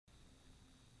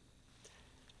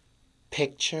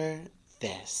Picture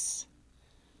this.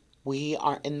 We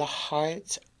are in the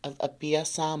heart of Apia,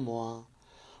 Samoa,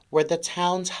 where the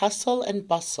town's hustle and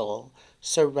bustle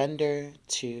surrender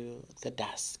to the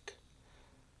dusk.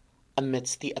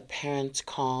 Amidst the apparent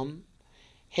calm,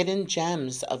 hidden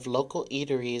gems of local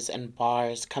eateries and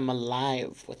bars come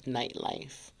alive with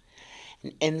nightlife.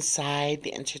 And inside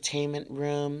the entertainment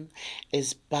room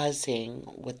is buzzing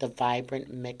with a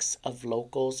vibrant mix of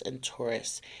locals and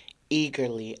tourists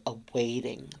eagerly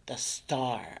awaiting the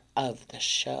star of the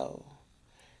show,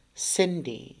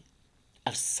 Cindy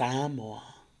of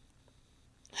Samoa.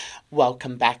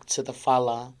 Welcome back to the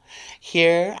Fala.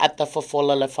 Here at the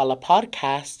Fofola Le Fala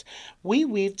podcast, we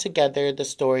weave together the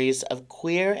stories of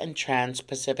queer and trans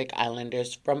Pacific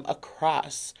Islanders from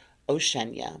across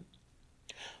Oceania.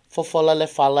 Fofola Le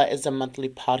Fala is a monthly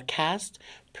podcast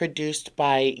produced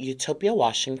by Utopia,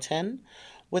 Washington,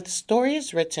 with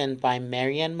stories written by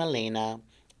Marian Malena,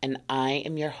 and I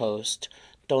am your host,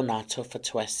 Donato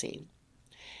Fatuesi.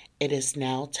 It is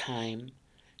now time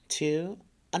to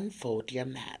unfold your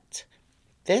mat.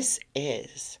 This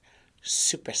is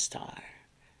Superstar,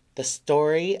 the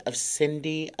story of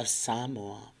Cindy of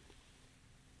Samoa.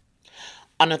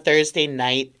 On a Thursday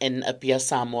night in Apia,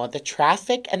 Samoa, the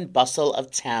traffic and bustle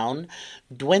of town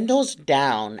dwindles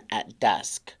down at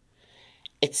dusk.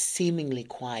 It's seemingly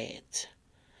quiet,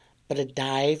 but a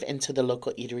dive into the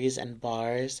local eateries and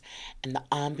bars, and the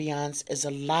ambiance is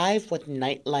alive with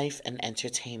nightlife and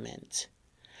entertainment.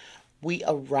 We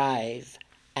arrive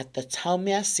at the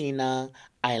Taumeasina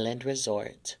Island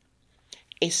Resort,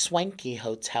 a swanky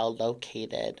hotel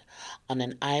located on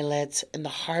an islet in the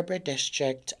harbor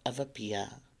district of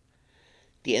Apia.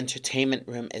 The entertainment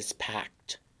room is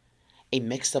packed, a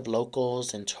mix of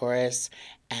locals and tourists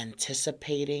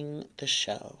anticipating the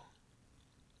show.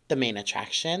 The main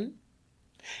attraction?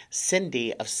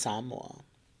 Cindy of Samoa.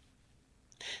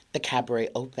 The cabaret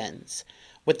opens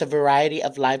with a variety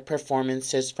of live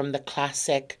performances from the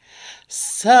classic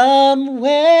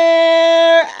Somewhere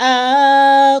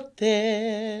Out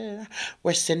There,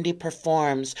 where Cindy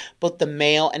performs both the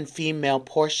male and female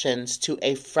portions to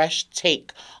a fresh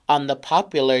take on the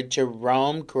popular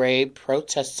Jerome Gray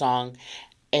protest song,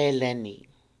 Eleni.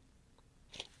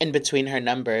 In between her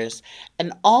numbers,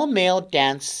 an all-male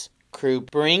dance crew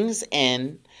brings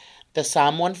in the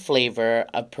Samoan flavor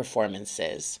of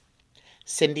performances.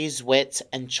 Cindy's wit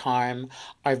and charm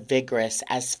are vigorous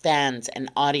as fans and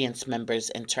audience members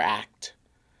interact.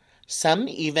 Some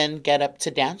even get up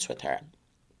to dance with her.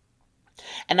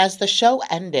 And as the show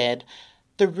ended,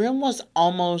 the room was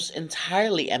almost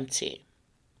entirely empty.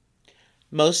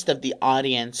 Most of the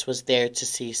audience was there to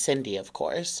see Cindy, of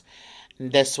course.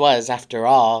 This was, after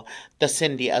all, the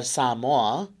Cindy of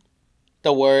Samoa.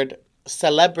 The word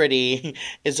celebrity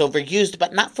is overused,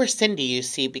 but not for Cindy, you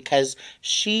see, because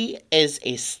she is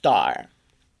a star.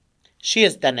 She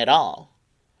has done it all.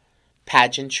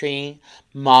 Pageantry,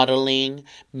 modeling,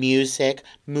 music,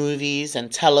 movies,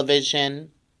 and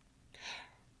television.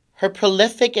 Her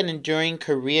prolific and enduring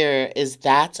career is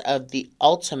that of the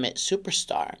ultimate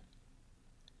superstar.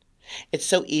 It's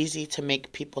so easy to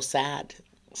make people sad,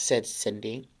 said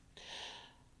Cindy.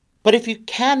 But if you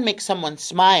can make someone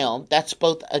smile, that's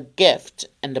both a gift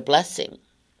and a blessing.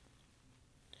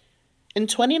 In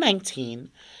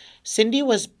 2019, Cindy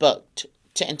was booked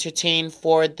to entertain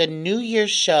for the New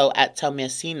Year's show at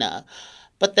Taumeasina,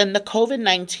 but then the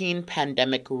COVID-19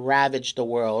 pandemic ravaged the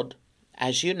world,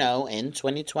 as you know, in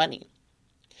 2020.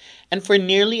 And for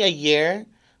nearly a year,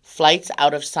 flights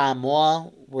out of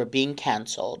Samoa were being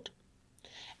canceled.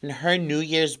 And her New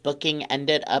Year's booking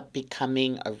ended up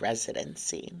becoming a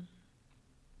residency.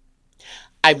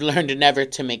 I've learned never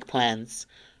to make plans,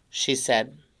 she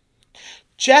said.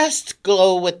 Just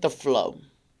go with the flow.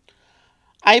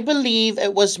 I believe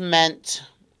it was meant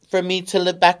for me to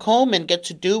live back home and get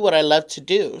to do what I love to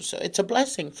do, so it's a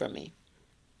blessing for me.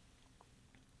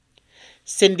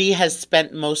 Cindy has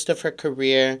spent most of her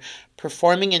career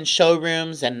performing in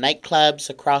showrooms and nightclubs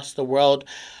across the world,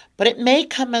 but it may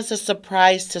come as a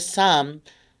surprise to some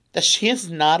that she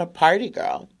is not a party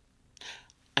girl.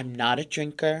 I'm not a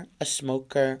drinker, a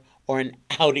smoker, or an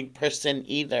outing person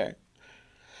either.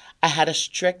 I had a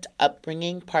strict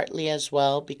upbringing, partly as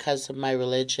well because of my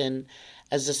religion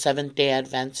as a Seventh-day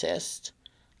Adventist.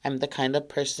 I'm the kind of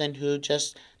person who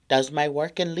just does my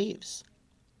work and leaves.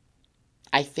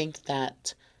 I think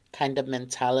that kind of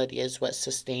mentality is what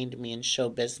sustained me in show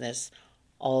business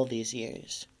all these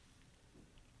years.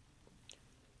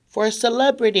 For a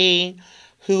celebrity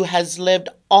who has lived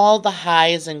all the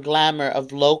highs and glamour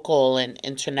of local and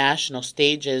international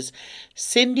stages,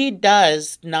 Cindy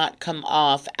does not come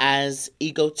off as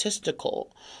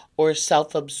egotistical or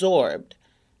self-absorbed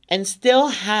and still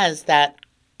has that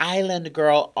island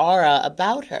girl aura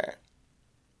about her.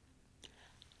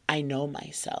 "I know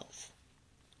myself,"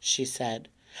 she said.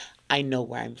 "I know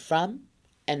where I'm from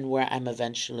and where I'm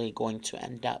eventually going to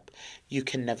end up. You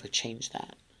can never change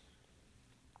that."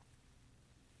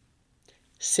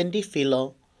 Cindy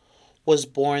Filo was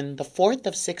born the fourth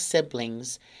of six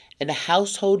siblings in a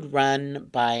household run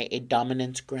by a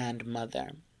dominant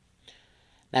grandmother.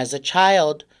 As a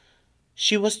child,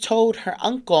 she was told her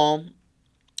uncle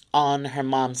on her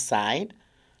mom's side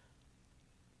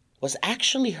was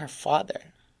actually her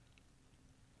father.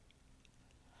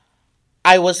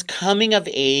 I was coming of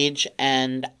age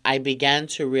and I began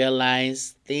to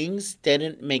realize things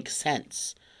didn't make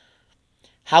sense.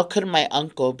 How could my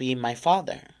uncle be my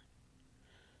father?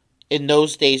 In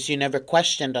those days, you never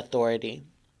questioned authority,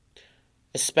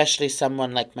 especially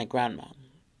someone like my grandma.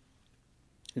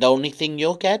 The only thing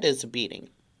you'll get is a beating.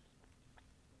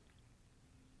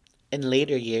 In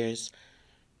later years,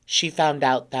 she found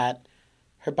out that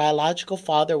her biological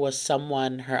father was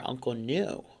someone her uncle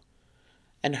knew,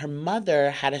 and her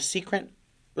mother had a secret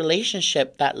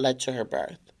relationship that led to her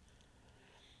birth.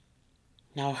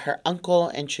 Now, her uncle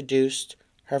introduced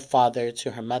her father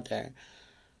to her mother,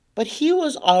 but he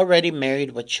was already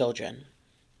married with children.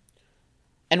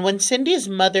 And when Cindy's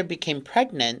mother became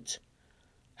pregnant,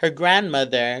 her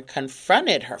grandmother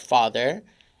confronted her father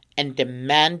and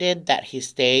demanded that he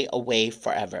stay away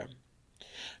forever.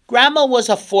 Grandma was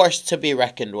a force to be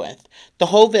reckoned with. The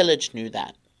whole village knew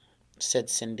that, said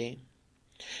Cindy.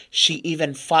 She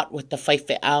even fought with the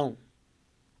Faife'au.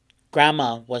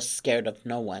 Grandma was scared of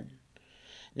no one.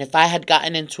 And if I had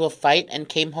gotten into a fight and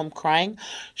came home crying,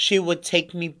 she would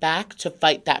take me back to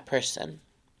fight that person.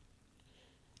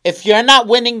 "If you're not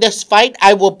winning this fight,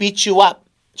 I will beat you up,"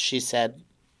 she said.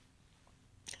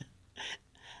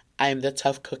 I am the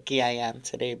tough cookie I am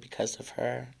today because of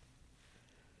her.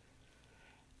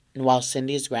 And while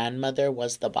Cindy's grandmother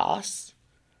was the boss,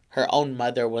 her own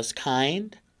mother was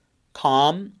kind,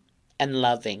 calm, and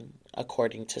loving,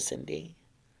 according to Cindy.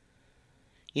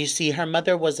 You see, her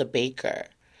mother was a baker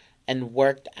and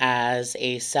worked as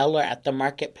a seller at the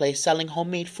marketplace selling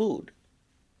homemade food.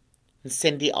 And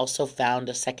Cindy also found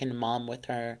a second mom with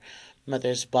her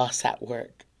mother's boss at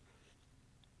work.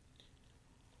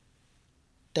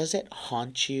 "Does it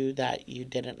haunt you that you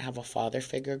didn't have a father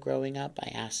figure growing up?" I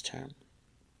asked her.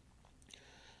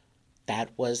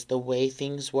 That was the way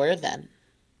things were then.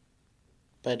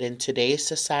 But in today's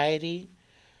society,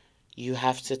 you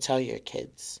have to tell your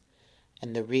kids.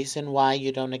 And the reason why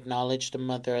you don't acknowledge the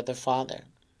mother or the father,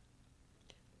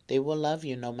 they will love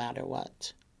you no matter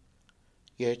what.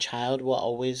 Your child will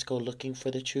always go looking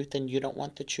for the truth, and you don't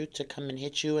want the truth to come and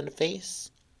hit you in the face.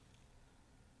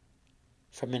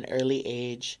 From an early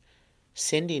age,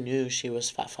 Cindy knew she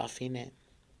was fa'afafine.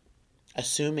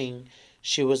 Assuming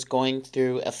she was going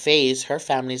through a phase, her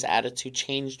family's attitude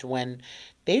changed when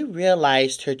they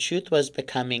realized her truth was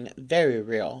becoming very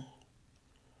real.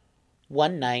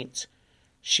 One night,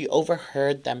 she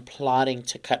overheard them plotting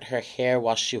to cut her hair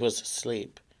while she was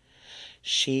asleep.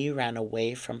 She ran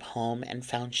away from home and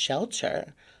found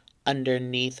shelter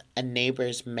underneath a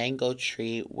neighbor's mango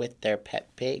tree with their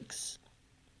pet pigs.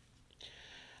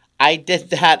 I did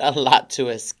that a lot to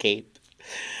escape.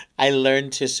 I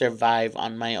learned to survive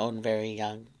on my own very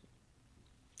young.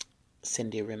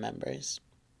 Cindy remembers.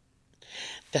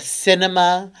 The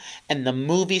cinema and the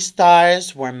movie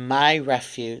stars were my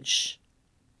refuge.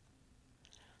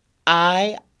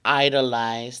 I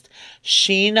idolized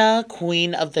Sheena,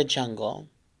 Queen of the Jungle.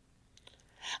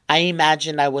 I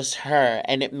imagined I was her,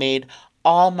 and it made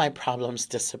all my problems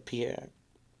disappear.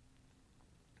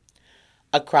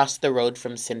 Across the road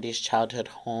from Cindy's childhood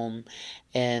home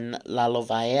in La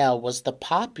Lovaia was the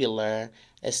popular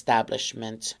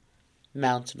establishment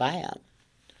Mount Via,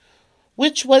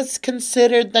 which was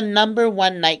considered the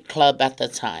 #1 nightclub at the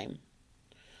time.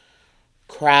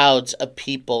 Crowds of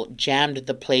people jammed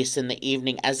the place in the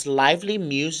evening as lively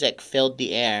music filled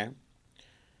the air.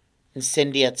 And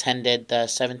Cindy attended the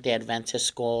Seventh-day Adventist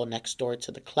school next door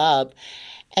to the club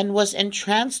and was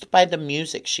entranced by the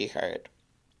music she heard.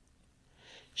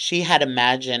 She had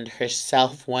imagined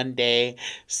herself one day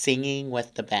singing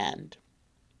with the band.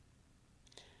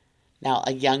 Now,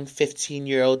 a young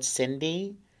 15-year-old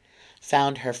Cindy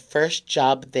found her first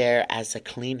job there as a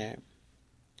cleaner.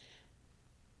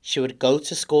 She would go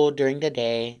to school during the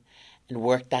day and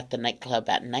worked at the nightclub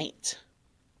at night.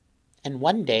 And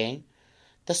one day,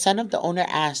 The son of the owner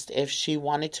asked if she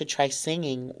wanted to try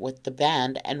singing with the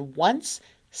band, and once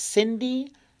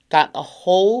Cindy got a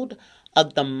hold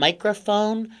of the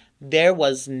microphone, there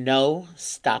was no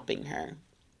stopping her.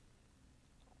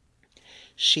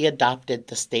 She adopted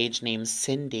the stage name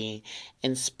Cindy,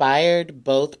 inspired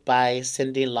both by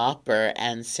Cyndi Lauper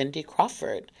and Cindy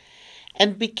Crawford,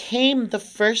 and became the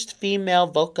first female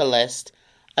vocalist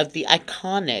of the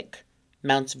iconic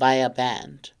Mount Via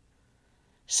band.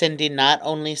 Cindy not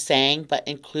only sang but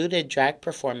included drag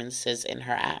performances in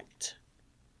her act.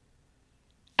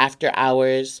 After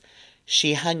hours,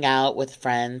 she hung out with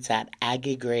friends at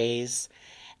Aggie Gray's,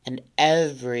 and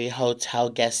every hotel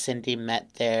guest Cindy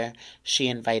met there, she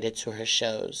invited to her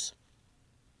shows.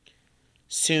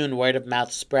 Soon, word of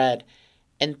mouth spread,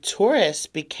 and tourists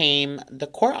became the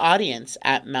core audience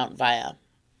at Mount Via.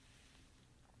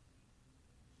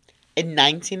 In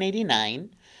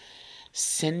 1989,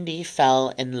 Cindy fell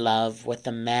in love with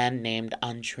a man named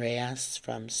Andreas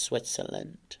from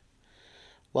Switzerland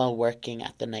while working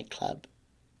at the nightclub.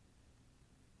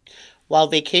 While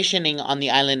vacationing on the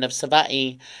island of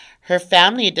Savaii, her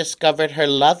family discovered her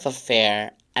love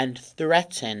affair and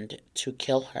threatened to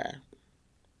kill her.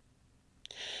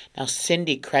 Now,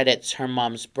 Cindy credits her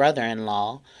mom's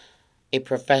brother-in-law, a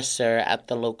professor at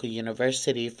the local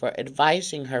university, for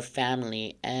advising her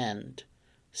family and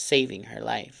saving her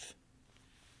life.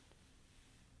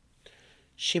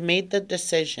 She made the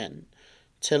decision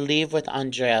to leave with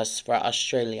Andreas for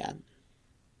Australia.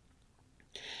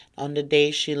 On the day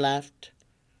she left,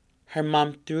 her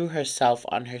mom threw herself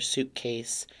on her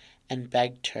suitcase and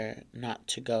begged her not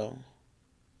to go.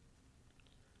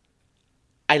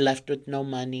 I left with no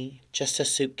money, just a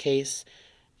suitcase,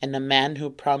 and a man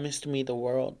who promised me the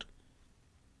world.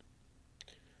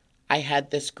 I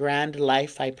had this grand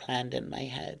life I planned in my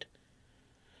head,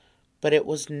 but it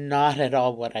was not at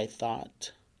all what I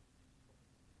thought.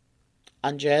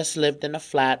 Andreas lived in a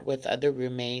flat with other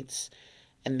roommates,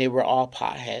 and they were all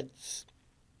potheads.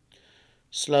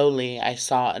 Slowly, I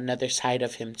saw another side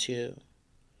of him too.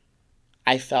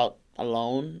 I felt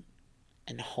alone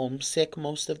and homesick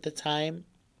most of the time.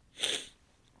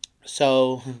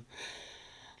 So,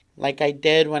 like I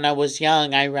did when I was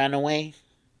young, I ran away.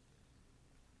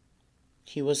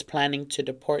 He was planning to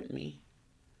deport me.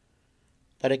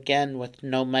 But again, with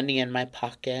no money in my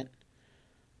pocket,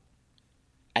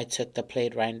 I took the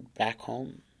plane ride back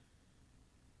home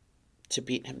to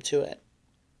beat him to it.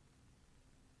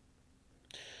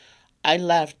 I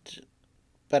left,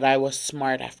 but I was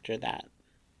smart after that.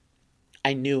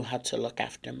 I knew how to look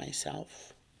after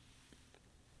myself.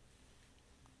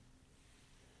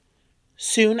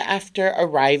 Soon after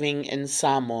arriving in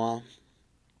Samoa,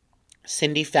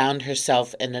 Cindy found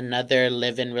herself in another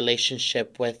live-in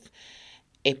relationship with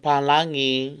a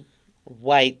Palangi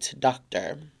white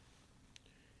doctor.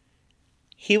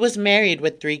 He was married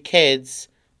with 3 kids,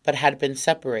 but had been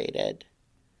separated.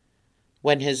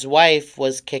 When his wife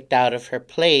was kicked out of her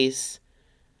place,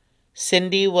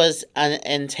 Cindy was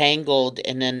entangled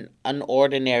in an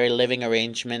unordinary living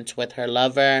arrangement with her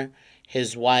lover,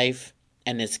 his wife,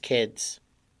 and his kids.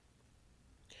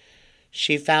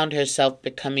 She found herself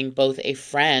becoming both a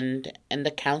friend and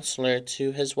a counselor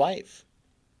to his wife.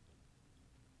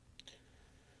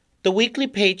 The weekly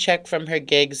paycheck from her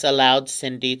gigs allowed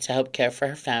Cindy to help care for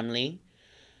her family.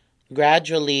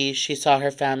 Gradually, she saw her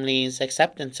family's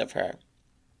acceptance of her.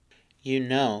 You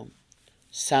know,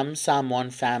 some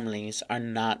Samoan families are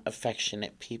not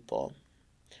affectionate people,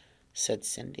 said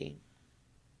Cindy.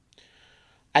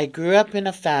 I grew up in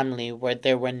a family where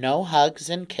there were no hugs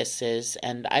and kisses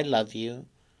and I love you.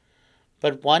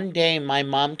 But one day my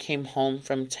mom came home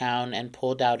from town and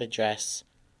pulled out a dress.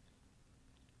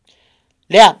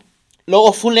 Lea,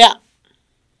 lo'o Lea.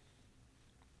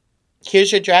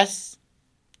 Here's your dress,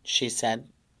 she said.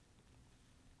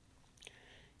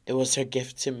 It was her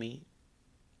gift to me.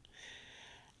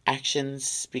 Actions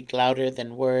speak louder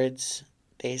than words,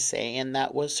 they say, and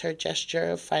that was her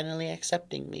gesture of finally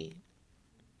accepting me.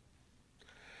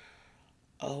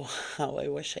 Oh, how I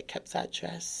wish I kept that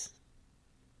dress.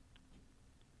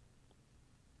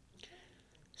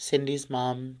 Cindy's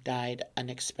mom died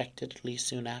unexpectedly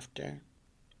soon after.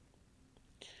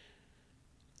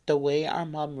 The way our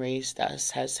mom raised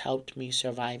us has helped me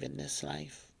survive in this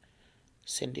life,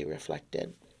 Cindy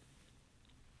reflected.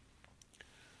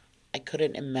 I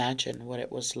couldn't imagine what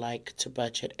it was like to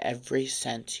budget every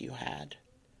cent you had.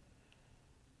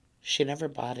 She never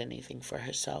bought anything for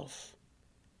herself.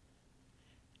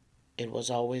 It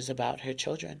was always about her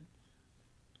children.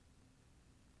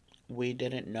 We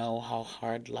didn't know how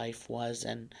hard life was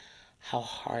and how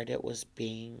hard it was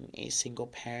being a single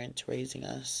parent raising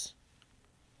us.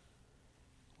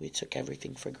 We took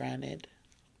everything for granted.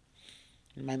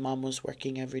 And my mom was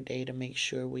working every day to make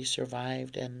sure we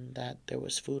survived and that there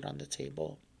was food on the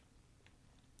table.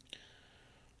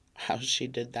 How she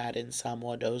did that in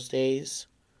Samoa those days,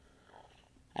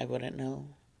 I wouldn't know.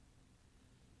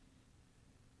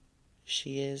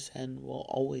 She is and will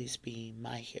always be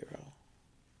my hero.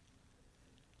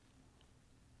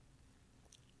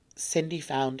 Cindy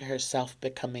found herself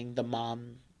becoming the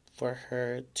mom for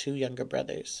her two younger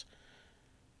brothers.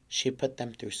 She put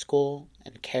them through school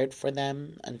and cared for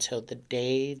them until the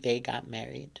day they got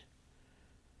married.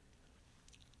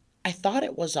 I thought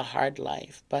it was a hard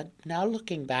life, but now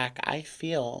looking back, I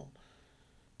feel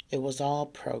it was all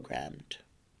programmed.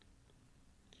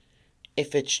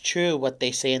 If it's true what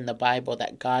they say in the Bible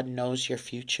that God knows your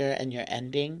future and your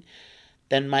ending,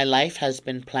 then my life has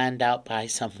been planned out by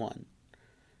someone.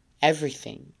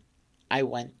 Everything I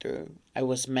went through, I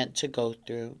was meant to go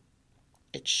through,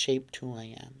 it shaped who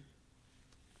I am.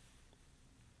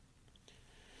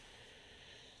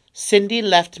 Cindy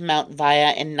left Mount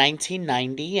Via in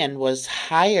 1990 and was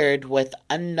hired with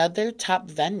another top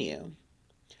venue,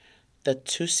 the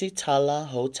Tusitala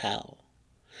Hotel.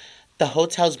 The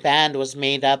hotel's band was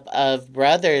made up of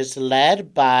brothers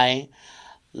led by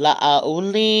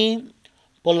La'auli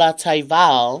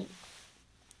Polataival,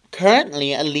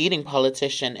 currently a leading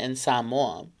politician in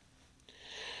Samoa.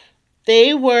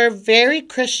 They were very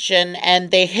Christian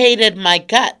and they hated my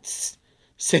guts,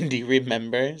 Cindy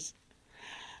remembers.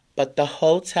 But the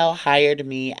hotel hired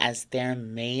me as their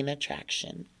main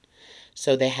attraction,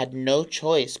 so they had no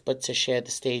choice but to share the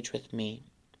stage with me.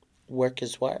 Work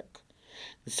is work.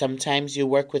 Sometimes you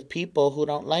work with people who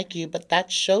don't like you, but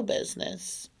that's show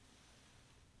business.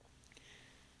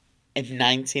 In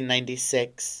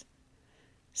 1996,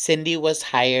 Cindy was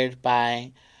hired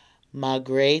by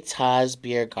Margareta's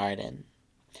Beer Garden,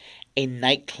 a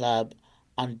nightclub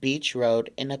on Beach Road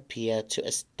in Apia, to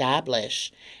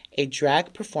establish a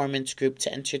drag performance group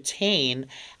to entertain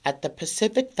at the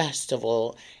Pacific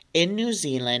Festival in New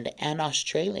Zealand and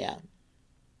Australia.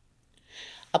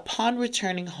 Upon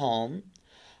returning home,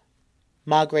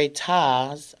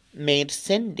 Margareta's made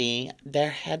Cindy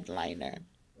their headliner.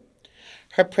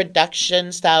 Her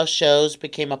production-style shows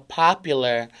became a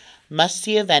popular,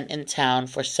 must-see event in town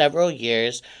for several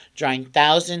years, drawing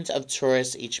thousands of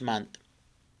tourists each month.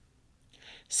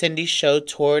 Cindy's show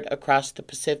toured across the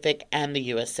Pacific and the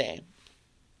USA.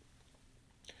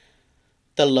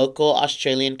 The local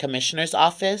Australian Commissioner's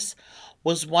Office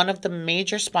was one of the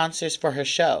major sponsors for her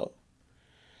show,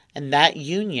 and that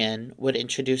union would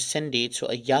introduce Cindy to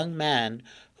a young man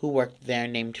who worked there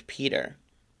named Peter.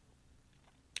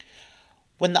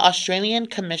 When the Australian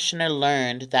Commissioner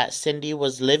learned that Cindy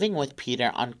was living with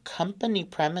Peter on company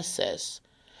premises,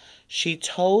 she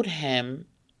told him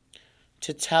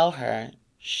to tell her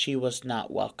she was not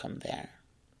welcome there.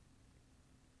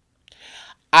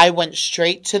 I went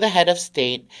straight to the head of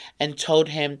state and told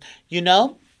him,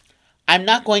 I'm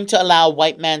not going to allow a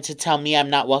white man to tell me I'm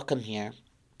not welcome here.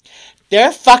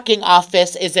 Their fucking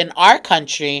office is in our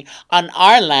country, on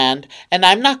our land, and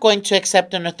I'm not going to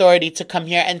accept an authority to come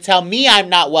here and tell me I'm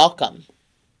not welcome.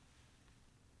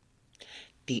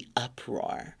 The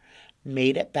uproar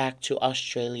made it back to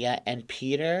Australia, and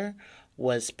Peter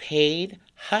was paid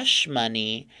hush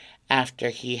money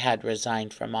after he had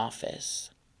resigned from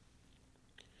office.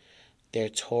 Their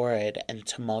torrid and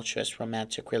tumultuous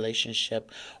romantic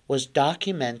relationship was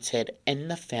documented in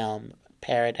the film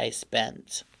Paradise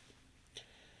Bent.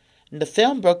 The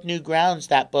film broke new grounds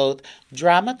that both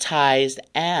dramatized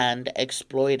and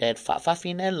exploited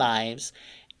Fa'afafine lives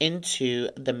into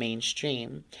the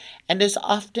mainstream, and is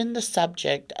often the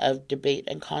subject of debate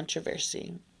and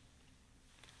controversy.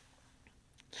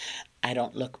 I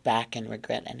don't look back and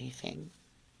regret anything.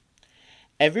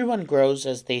 Everyone grows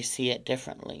as they see it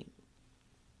differently.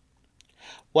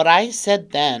 What I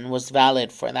said then was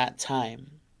valid for that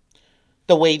time.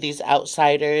 The way these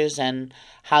outsiders and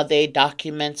how they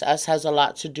document us has a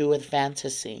lot to do with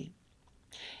fantasy.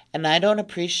 And I don't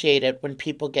appreciate it when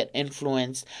people get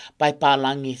influenced by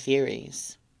palangi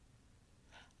theories.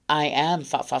 I am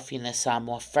Fa'afafine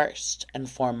Samoa first and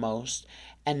foremost,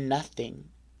 and nothing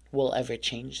will ever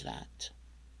change that.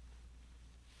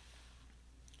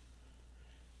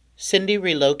 Cindy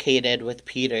relocated with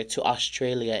Peter to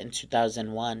Australia in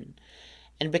 2001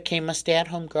 and became a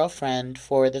stay-at-home girlfriend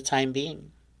for the time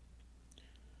being.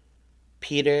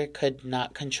 Peter could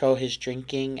not control his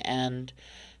drinking, and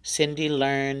Cindy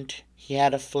learned he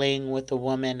had a fling with a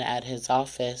woman at his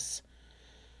office.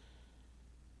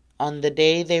 On the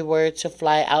day they were to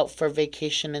fly out for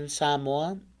vacation in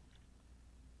Samoa,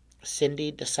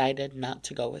 Cindy decided not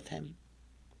to go with him.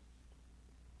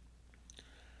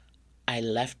 I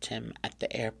left him at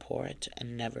the airport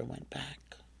and never went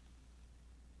back.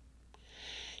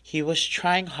 He was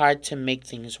trying hard to make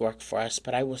things work for us,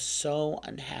 but I was so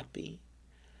unhappy.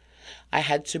 I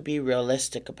had to be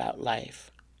realistic about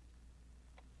life,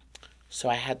 so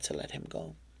I had to let him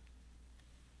go.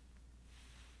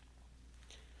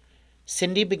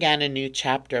 Cindy began a new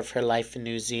chapter of her life in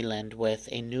New Zealand with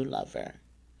a new lover.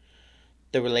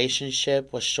 The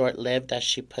relationship was short-lived, as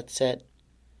she puts it.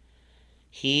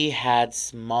 He had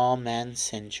small man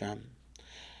syndrome,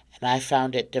 and I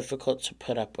found it difficult to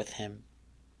put up with him.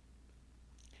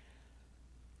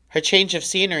 Her change of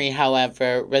scenery,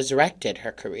 however, resurrected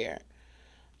her career,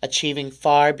 achieving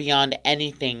far beyond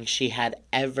anything she had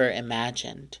ever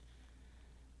imagined.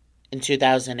 In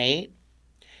 2008,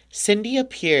 Cindy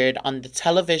appeared on the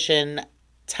television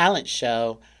talent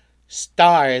show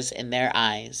Stars in Their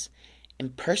Eyes,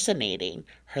 impersonating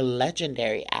her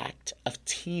legendary act of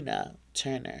Tina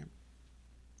Turner.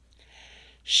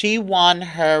 She won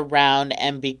her round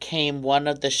and became one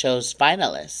of the show's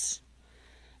finalists.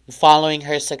 Following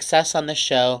her success on the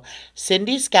show,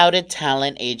 Cindy scouted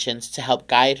talent agents to help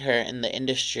guide her in the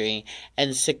industry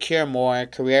and secure more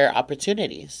career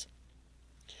opportunities.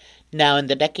 Now, in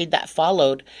the decade that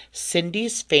followed,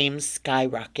 Cindy's fame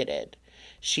skyrocketed.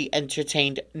 She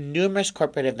entertained numerous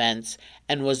corporate events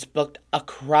and was booked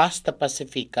across the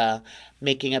Pacifica,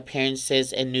 making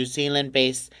appearances in New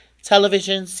Zealand-based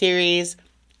television series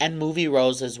and movie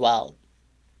roles as well.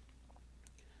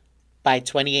 By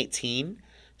 2018,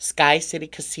 Sky City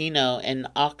Casino in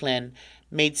Auckland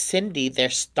made Cindy their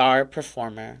star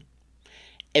performer.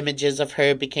 Images of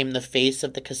her became the face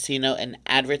of the casino in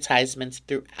advertisements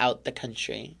throughout the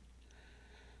country.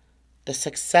 The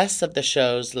success of the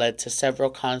shows led to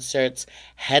several concerts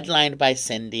headlined by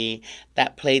Cindy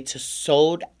that played to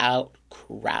sold-out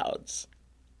crowds.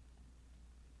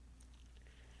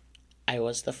 I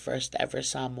was the first ever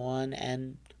Samoan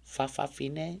and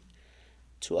Fa'afafine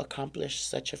to accomplish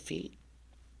such a feat,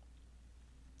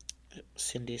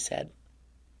 Cindy said.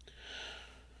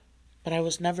 But I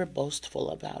was never boastful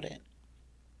about it.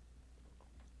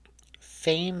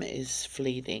 Fame is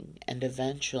fleeting, and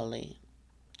eventually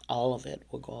all of it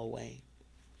will go away.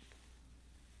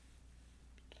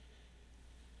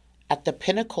 At the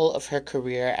pinnacle of her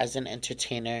career as an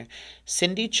entertainer,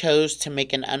 Cindy chose to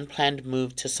make an unplanned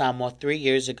move to Samoa 3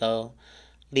 years ago,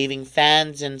 leaving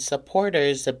fans and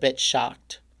supporters a bit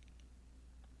shocked.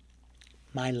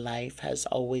 My life has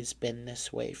always been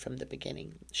this way from the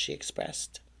beginning, she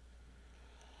expressed.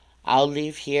 I'll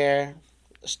leave here,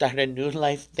 start a new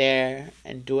life there,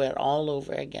 and do it all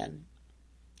over again.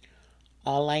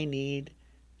 All I need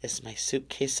is my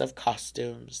suitcase of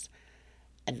costumes,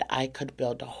 and I could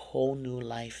build a whole new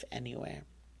life anywhere.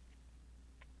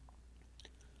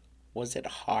 Was it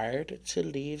hard to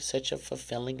leave such a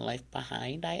fulfilling life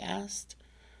behind, I asked.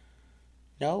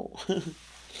 No. I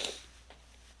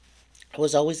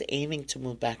was always aiming to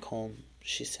move back home,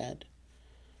 she said.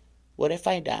 What if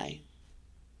I die?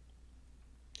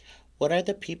 What are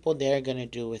the people there going to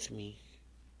do with me?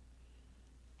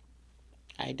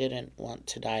 I didn't want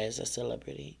to die as a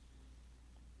celebrity.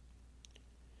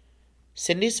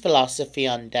 Cindy's philosophy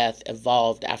on death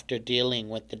evolved after dealing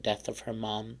with the death of her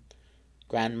mom,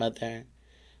 grandmother,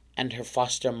 and her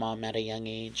foster mom at a young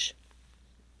age.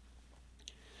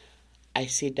 I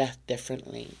see death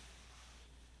differently.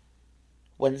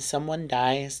 When someone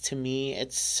dies, to me,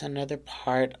 it's another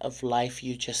part of life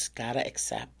you just gotta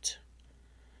accept.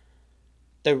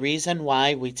 The reason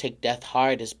why we take death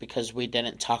hard is because we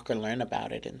didn't talk or learn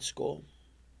about it in school.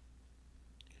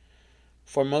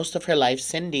 For most of her life,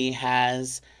 Cindy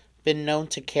has been known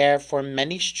to care for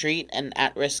many street and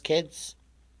at-risk kids,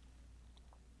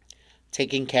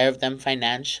 taking care of them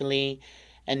financially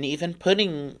and even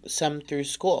putting some through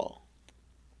school.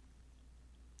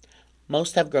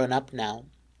 Most have grown up now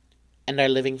and are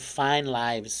living fine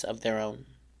lives of their own.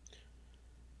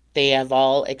 They have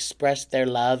all expressed their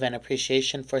love and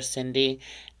appreciation for Cindy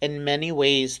in many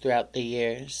ways throughout the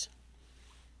years.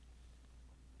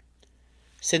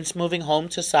 Since moving home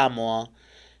to Samoa,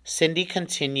 Cindy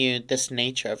continued this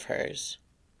nature of hers.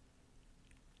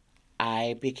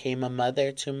 I became a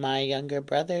mother to my younger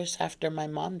brothers after my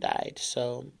mom died,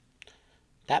 so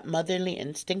that motherly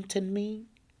instinct in me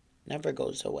never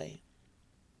goes away.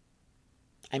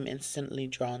 I'm instantly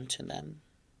drawn to them.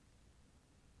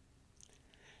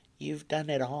 You've done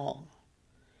it all.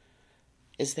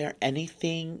 Is there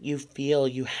anything you feel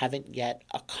you haven't yet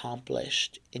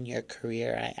accomplished in your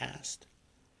career? I asked.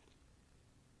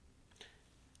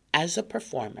 As a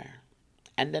performer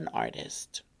and an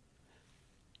artist,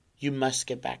 you must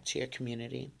give back to your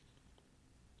community.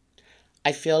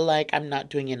 I feel like I'm not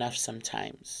doing enough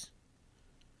sometimes.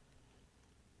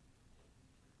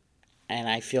 And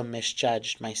I feel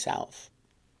misjudged myself.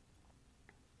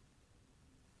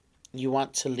 You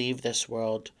want to leave this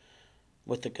world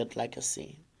with a good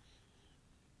legacy.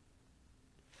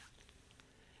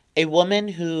 A woman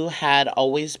who had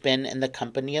always been in the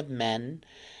company of men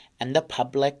and the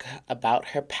public about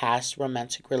her past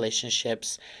romantic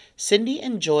relationships, Cindy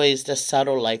enjoys the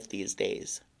subtle life these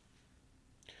days.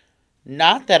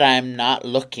 Not that I'm not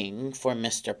looking for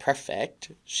Mr.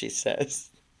 Perfect, she says,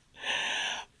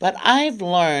 but I've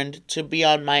learned to be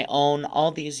on my own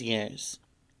all these years.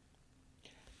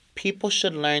 People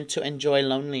should learn to enjoy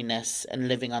loneliness and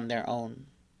living on their own.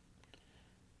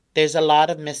 There's a lot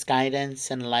of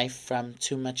misguidance in life from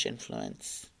too much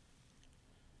influence.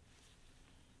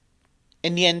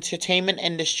 In the entertainment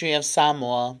industry of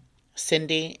Samoa,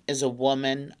 Cindy is a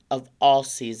woman of all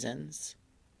seasons.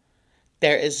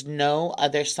 There is no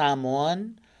other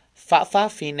Samoan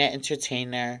Fa'afafine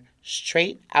entertainer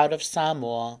straight out of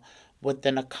Samoa with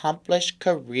an accomplished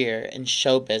career in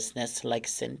show business like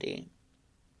Cindy.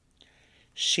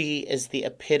 She is the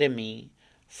epitome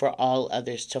for all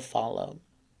others to follow.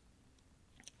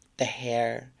 The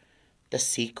hair, the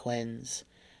sequins,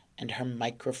 and her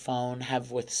microphone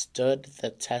have withstood the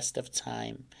test of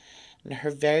time, and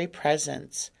her very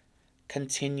presence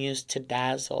continues to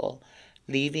dazzle,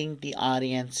 leaving the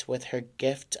audience with her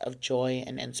gift of joy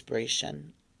and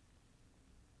inspiration.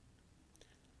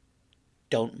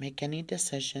 Don't make any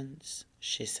decisions,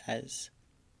 she says.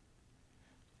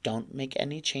 Don't make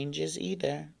any changes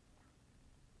either.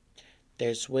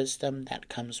 There's wisdom that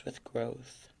comes with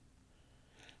growth.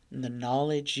 And the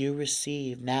knowledge you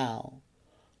receive now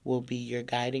will be your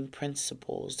guiding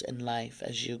principles in life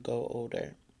as you go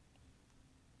older.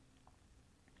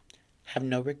 Have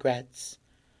no regrets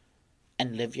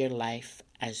and live your life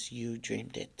as you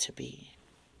dreamed it to be.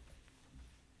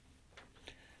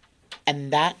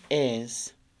 And that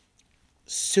is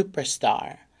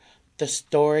Superstar, the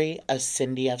story of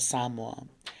Cindy of Samoa.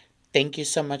 Thank you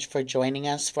so much for joining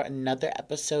us for another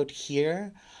episode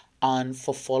here on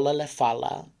Fofola Le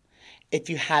Fala. If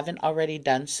you haven't already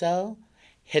done so,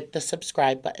 hit the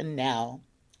subscribe button now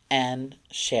and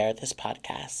share this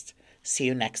podcast. See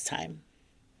you next time.